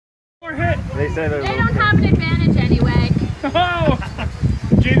more hit. They say they're They don't have an advantage anyway. Oh!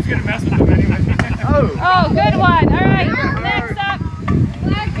 James is gonna mess with them anyway. Oh, good one. All right, next up.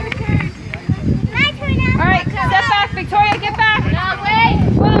 All right, step back, Victoria, get back. No, wait.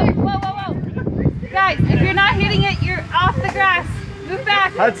 Whoa, whoa, whoa, whoa. Guys, if you're not hitting it, you're off the grass. Move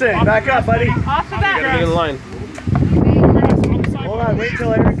back. Hudson, back up, buddy. Off the back. Get in line. Hold on, wait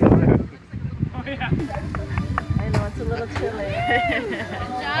till Aaron comes in. Oh, yeah. I know it's a little chilly.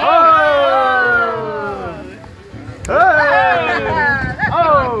 Oh! Hey!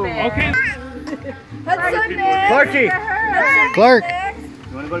 Oh! Okay. Clarky! Clark!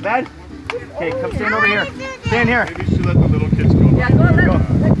 You want to go to bed? Okay, come stand over here. Stand here. Maybe you should let the little kids go. Yeah, go.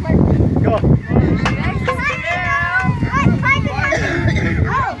 Go.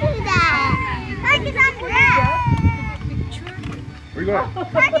 Where you going?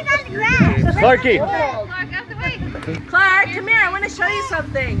 Clarky! Clark, come here. I want to show you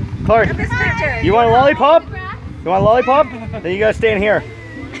something. Clark, Look at this picture. you want a lollipop? You want a lollipop? Then you gotta stand here.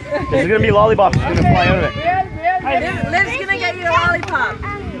 There's gonna be lollipops gonna fly out of it. Liv's gonna get you a lollipop.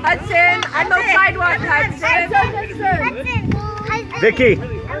 Hudson, I'm on sidewalk, Hudson. Vicky!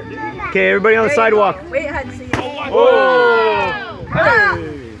 Okay, everybody on the sidewalk. Wait, Hudson. Oh!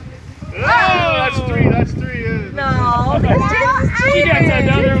 Hey! Oh, that's three. No, because James is She cheating. gets that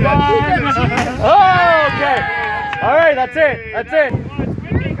down there, Oh, okay. All right, that's it. That's it.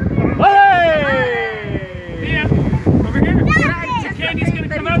 Hey! Yeah. Over here. The candy's gonna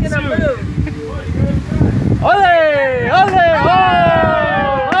come out soon. Ole! Ole! Oh!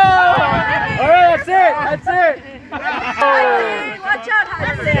 Oh! All right, that's it. That's it. Hudson, watch out,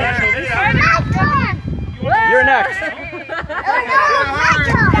 Hudson. You're next.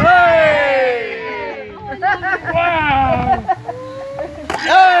 Hey! Wow.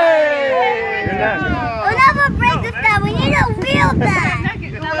 Hey! You're next. We'll never break this down. We need a wheel back.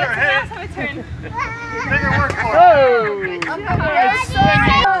 Oh!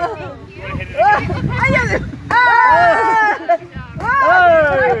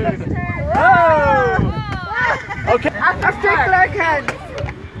 Okay. After Clark hands.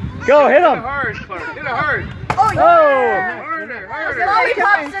 Go, hit him. Hard, Clark. Hit it hard. Oh, yeah. Harder.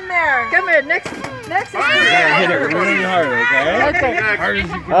 Lollipops in there. Come here, next is Hit it really hard, okay? Hard as you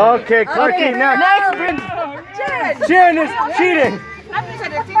can. Okay, Clarky, next. Jen. Jen is cheating.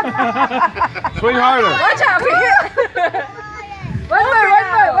 Swing harder. Watch out, over here. One more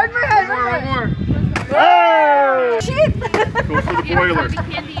head. One more. Oh! Cheat. Go for the boiler.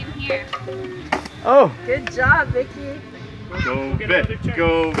 Candy in here. Oh! Good job, Vicky. Go, Vic.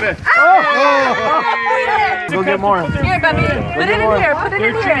 Go, Vic. Oh! Go get more. Here, Bubby. Put it in here. Put it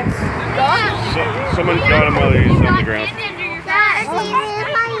in here. Someone got him while he was on the ground. Candy under your back.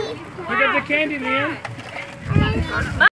 Look at the candy, Leanne.